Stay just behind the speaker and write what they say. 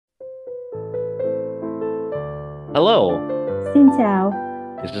Hello, Xin chào,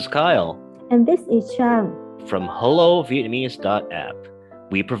 this is Kyle and this is Trang. from HelloVietnamese.app.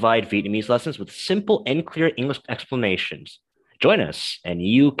 We provide Vietnamese lessons with simple and clear English explanations. Join us, and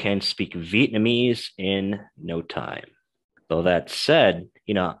you can speak Vietnamese in no time. Though that said,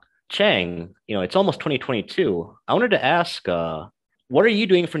 Chang, it's almost 2022. I wanted to ask, what are you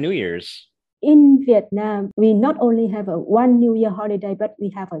doing for New Year's? In Vietnam, we not only have a one New Year holiday, but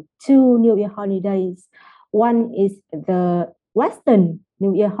we have a two New Year holidays. One is the Western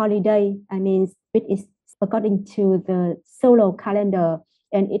New Year holiday. I mean, it is according to the solar calendar,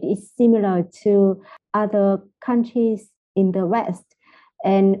 and it is similar to other countries in the West.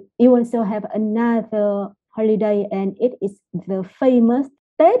 And you also have another holiday, and it is the famous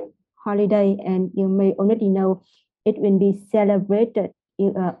Tết holiday. And you may already know it will be celebrated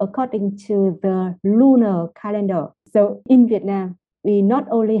according to the lunar calendar. So in Vietnam, we not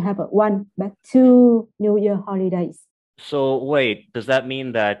only have one but two New Year holidays. So wait, does that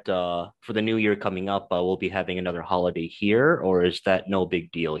mean that for the new year coming up, we'll be having another holiday here, or is that no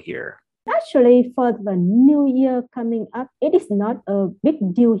big deal here? Actually, for the New Year coming up, it is not a big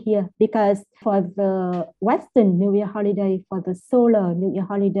deal here because for the Western New Year holiday, for the solar New Year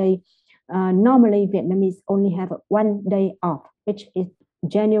holiday, normally Vietnamese only have one day off, which is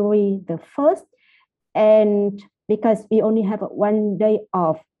January the 1st. And because we only have one day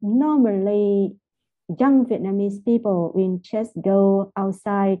off, normally young Vietnamese people will just go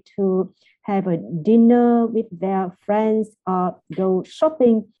outside to have a dinner with their friends or go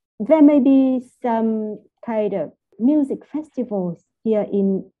shopping. There may be some kind of music festivals here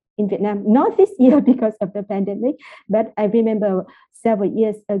in Vietnam, not this year because of the pandemic, but I remember several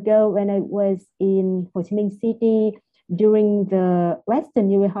years ago when I was in Ho Chi Minh City during the Western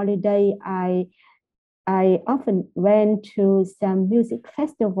New Year holiday, I often went to some music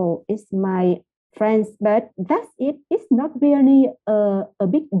festival. It's my friends, but that's it. It's not really a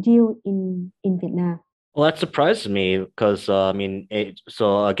big deal in Vietnam. Well, that surprises me because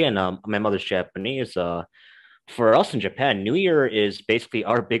so again, my mother's Japanese. For us in Japan, New Year is basically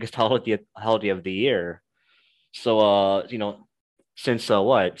our biggest holiday of the year. So, since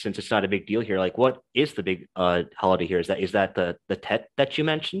it's not a big deal here, like, what is the big holiday here? Is that the Tet that you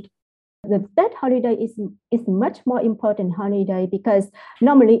mentioned? The Tet holiday is much more important holiday because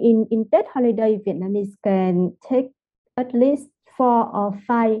normally in Tet holiday, Vietnamese can take at least 4 or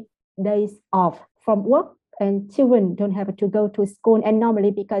 5 days off from work, and children don't have to go to school. And normally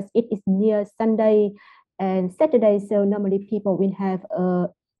because it is near Sunday and Saturday, so normally people will have a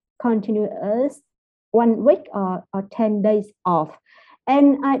continuous 1 week or 10 days off.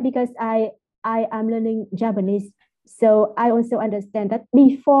 And I am learning Japanese, so I also understand that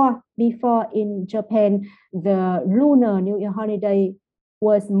before in Japan, the Lunar New Year holiday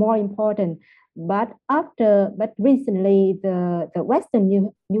was more important. But recently the Western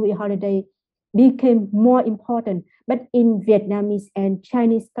New Year holiday became more important. But in Vietnamese and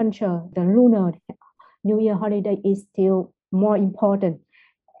Chinese culture, the Lunar New Year holiday is still more important.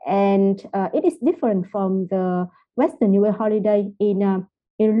 And it is different from the Western New Year holiday. In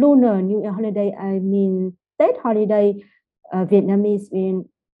Lunar New Year holiday, I mean Tết holiday, Vietnamese will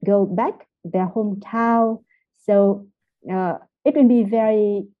go back their hometown. So it will be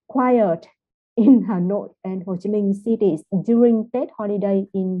very quiet in Hanoi and Ho Chi Minh cities during Tết holiday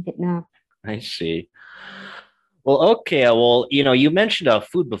in Vietnam. I see. Well, okay. Well, you mentioned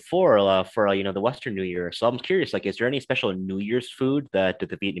food before for the Western New Year. So I'm curious, like, is there any special New Year's food that the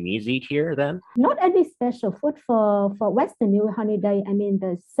Vietnamese eat here then? Not any special food for Western New Year holiday, I mean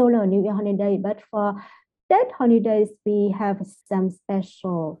the solar New Year holiday, but for that holidays we have some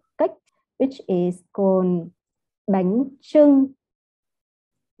special cake, which is called bánh chưng,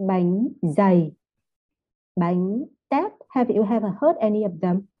 bánh dày, bánh tét. Have you ever heard any of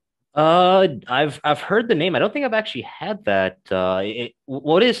them? I've heard the name. I don't think I've actually had that.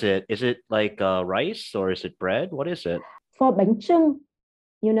 What is it? Is it like rice or is it bread? What is it? For bánh chưng,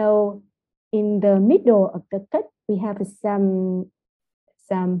 you know, in the middle of the cake we have some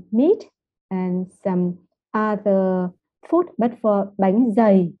meat and some other food. But for bánh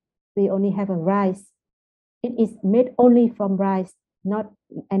dày, we only have a rice. It is made only from rice, not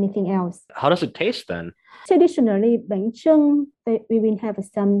anything else. How does it taste then? Traditionally, bánh chưng, we will have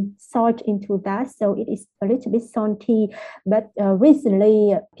some salt into that, so it is a little bit salty. But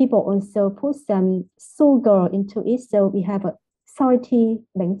recently, people also put some sugar into it, so we have a salty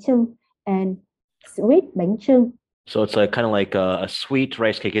bánh chưng and sweet bánh chưng. So it's like kind of like a sweet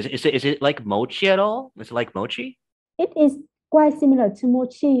rice cake. Is it like mochi at all? Is it like mochi? It is quite similar to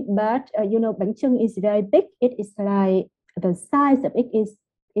mochi, but bánh chưng is very big. It is like the size of it is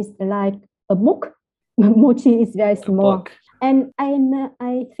like a book. Mochi is very A small. book. And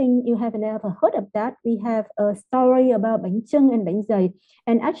I think you have never heard of that. We have a story about bánh chưng and bánh dày.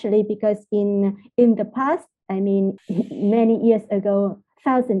 And actually, because in the past, I mean, many years ago,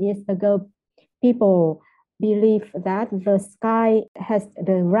 thousand years ago, people believe that the sky has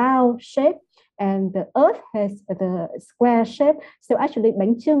the round shape and the earth has the square shape. So actually,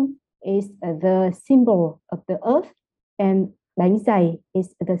 bánh chưng is the symbol of the earth, and bánh dày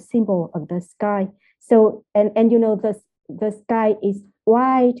is the symbol of the sky. So and you know the sky is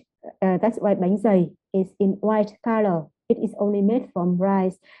white. That's why bánh dày is in white color. It is only made from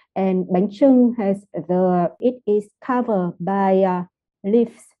rice, and bánh chưng has it is covered by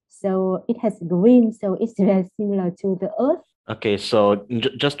leaves, so it has green. So it's very similar to the earth. Okay, so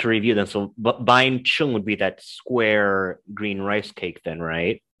just to review then, so bánh chung would be that square green rice cake then,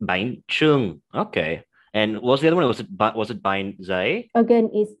 right? Bánh chung. Okay. And what was the other one? Was it bánh zai? Again,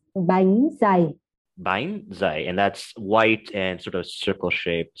 it's bánh dày. Bánh zai, and that's white and sort of circle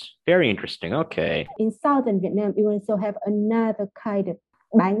shaped. Very interesting. Okay. In southern Vietnam, we also have another kind of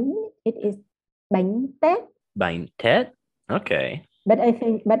bánh. It is bánh tét. Bánh tét. Okay. But I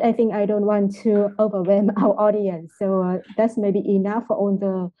think I don't want to overwhelm our audience. So that's maybe enough for all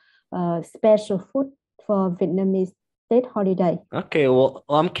the special food for Vietnamese state holiday. Okay. Well,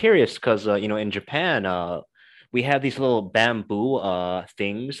 I'm curious because in Japan, we have these little bamboo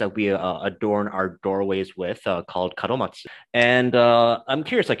things that we adorn our doorways with called karomatsu. And I'm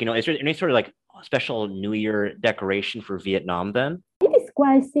curious, like, is there any sort of like special New Year decoration for Vietnam then? It is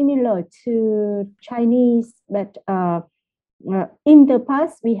quite similar to Chinese, but in the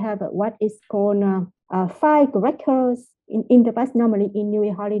past we have what is called firecrackers. In the past, normally in New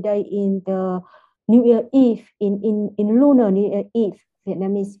Year holiday, in the New Year Eve, in Lunar New Year Eve,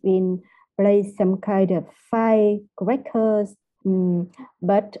 Vietnamese will play some kind of firecrackers.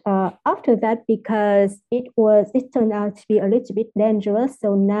 But after that, because it turned out to be a little bit dangerous,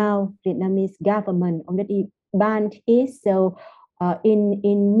 so now Vietnamese government already banned it. So in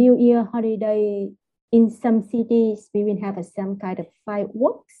New Year holiday, in some cities we will have some kind of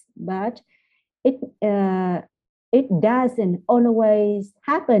fireworks, but it it doesn't always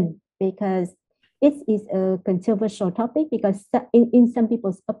happen because it is a controversial topic, because in some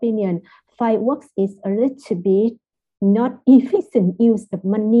people's opinion, fireworks is a little bit not efficient use of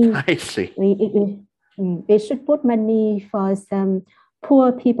money. I see. We should put money for some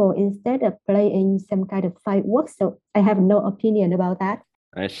poor people instead of playing some kind of fireworks. So I have no opinion about that.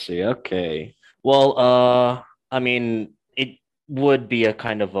 I see. Okay. Well, I mean, it would be a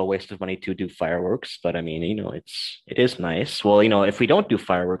kind of a waste of money to do fireworks, but I mean, it is nice. Well, if we don't do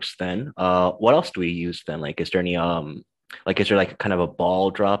fireworks, then what else do we use then? Like, is there any like is there like kind of a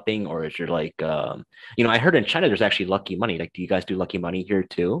ball dropping, or is there like I heard in China there's actually lucky money. Like, do you guys do lucky money here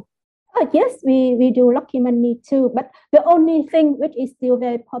too? Yes, we do lucky money too. But the only thing which is still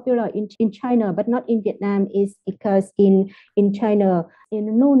very popular in China, but not in Vietnam, is because in China,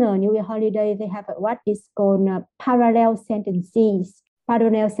 in Lunar New Year holiday, they have what is called parallel sentences.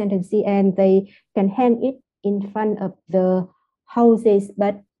 Parallel sentences, and they can hang it in front of the houses.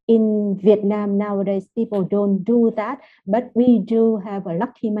 But in Vietnam nowadays, people don't do that. But we do have a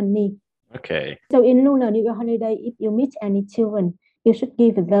lucky money. Okay. So in Lunar New Year holiday, if you meet any children, you should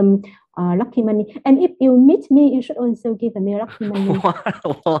give them lucky money. And if you meet me, you should also give me lucky money.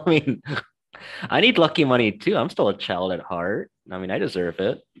 Well, I mean, I need lucky money too. I'm still a child at heart. I mean, I deserve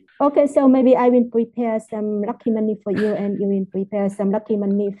it. Okay, so maybe I will prepare some lucky money for you, and you will prepare some lucky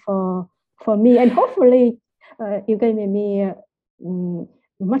money for me, and hopefully, you give me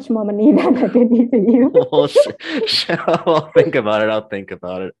much more money than I can give to you. Well, I'll think about it. I'll think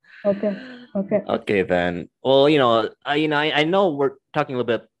about it. Okay, okay, okay. Okay, then. Well, I know we're talking a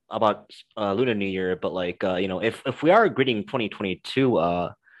little bit about Lunar New Year, but like, if we are greeting 2022,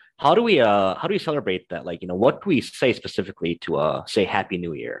 how do we celebrate that? Like, what do we say specifically to say Happy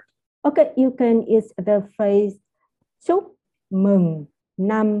New Year? Okay, you can use the phrase chúc mừng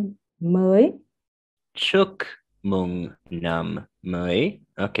năm mới. Chúc mừng năm mới.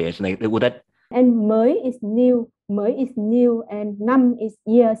 Okay, so like, would that And mới is new, and năm is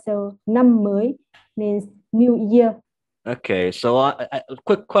year, so năm mới means new year. okay? So,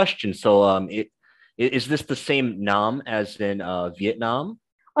 quick question. So, is this the same Nam as in Vietnam?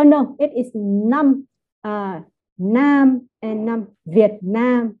 Oh no, it is năm, Nam and năm.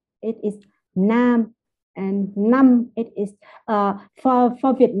 Vietnam, it is Nam and năm. It is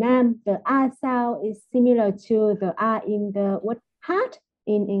for Vietnam, the A sound is similar to the A in the word heart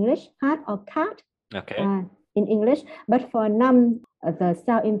in English, heart or cat Okay. in English. But for năm, the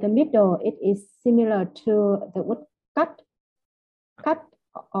sound in the middle, it is similar to the word cut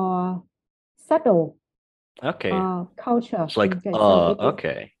or saddle. Okay. culture. It's like Okay, so it is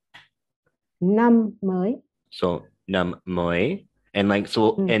okay. năm mới. So nam moi. And like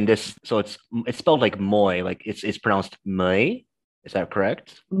so Mm. and this so it's spelled like moi, like it's pronounced moi. Is that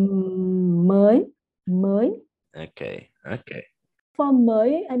correct? Mới, mới. Okay. Okay. For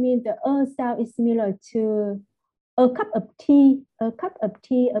mới, I mean the sound is similar to a cup of tea, a cup of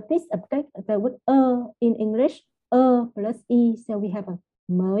tea, a piece of cake. The word in English, plus e, so we have a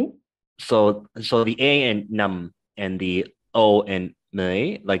mới. So the A and num and the O and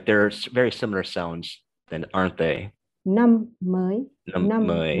mei, like they're very similar sounds then, aren't they? Năm mới, Num năm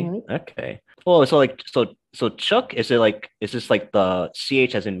mei. mới. Okay. Oh, so like so Chuck, is it like is this like the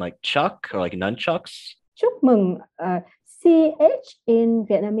CH as in like Chuck or like nunchucks? Chúc mừng. CH in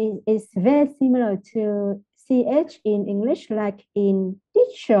Vietnamese is very similar to CH in English, like in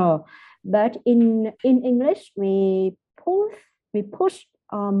teacher. But in English, we push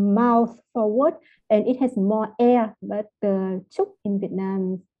our mouth forward and it has more air. But the chúc in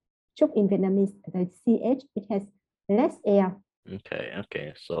Vietnamese, the CH, it has less air. Okay,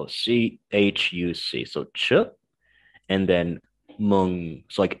 okay. So CHUC. So Chuck and then Mung.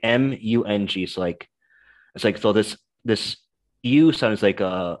 So like MUNG. So like it's like so this U sounds like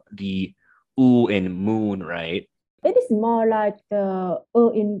the U in moon, right? It is more like the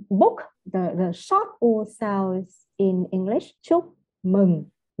in book, the short O sounds in English. Chúc mừng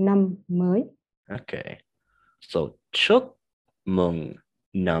năm mới. Okay. So Chuk Mung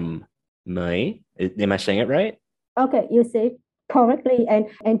Nam Mai. Am I saying it right? Okay, you say correctly. And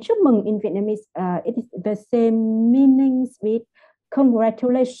chúc mừng in Vietnamese, it is the same meanings with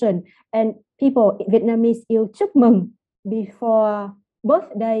congratulation. And people Vietnamese use chúc mừng before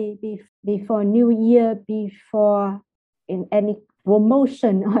birthday, before New Year, before in any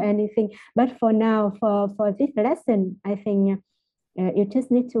promotion or anything. But for now, for this lesson, I think you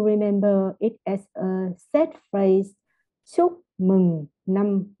just need to remember it as a set phrase. Chúc mừng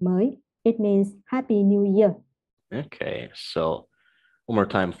năm mới. It means Happy New Year. Okay. So one more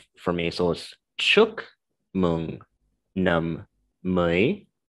time for me. So it's Chuk Mung Nam Mai,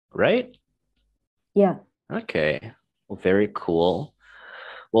 right? Yeah. Okay. Well, very cool.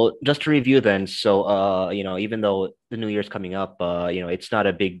 Well, just to review then, so even though the new year's coming up, it's not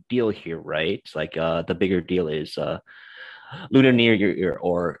a big deal here, right? It's like the bigger deal is Lunar New Year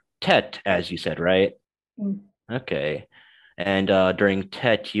or Tet, as you said, right? Mm. Okay. And during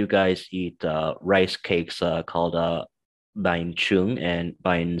Tet, you guys eat rice cakes called Bain Chung and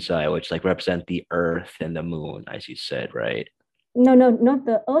Bain Zai, which like represent the earth and the moon, as you said, right? No, no, not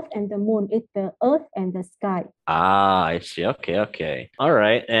the earth and the moon. It's the earth and the sky. Ah, I see. Okay, okay. All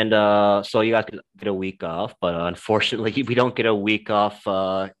right. And so you guys get a week off, but unfortunately, we don't get a week off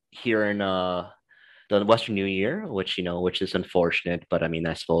here in the Western New Year, which is unfortunate, but I mean,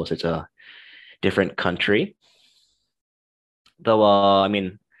 I suppose it's a different country. Though, I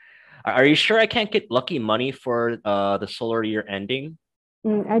mean, are you sure I can't get lucky money for the solar year ending?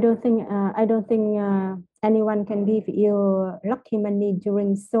 I don't think anyone can give you lucky money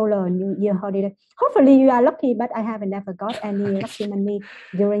during solar New Year holiday. Hopefully you are lucky, but I have never got any lucky money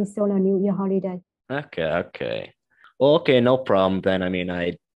during solar New Year holiday. Okay, okay. Well, okay, no problem then. I mean,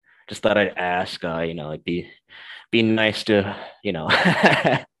 I just thought I'd ask, it'd be nice to,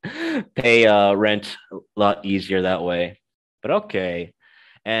 pay rent a lot easier that way. But okay.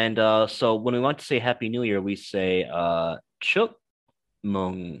 And so when we want to say Happy New Year, we say Chúc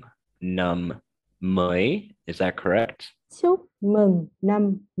Mừng Năm Mới. Is that correct? Chúc mừng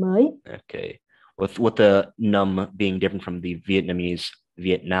năm mới. Okay. With the num being different from the Vietnamese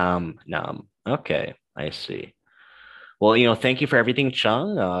Vietnam nam. Okay, I see. Well, thank you for everything,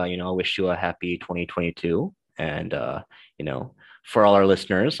 Chung. I wish you a happy 2022. And for all our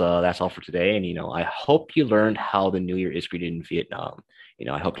listeners, that's all for today. And I hope you learned how the New Year is greeted in Vietnam.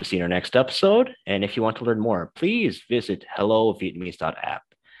 I hope to see you in our next episode. And if you want to learn more, please visit hellovietnamese.app.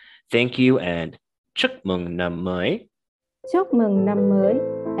 Thank you and chúc mừng năm mới. Chúc mừng năm mới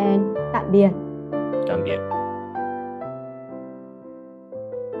and tạm biệt. Tạm biệt.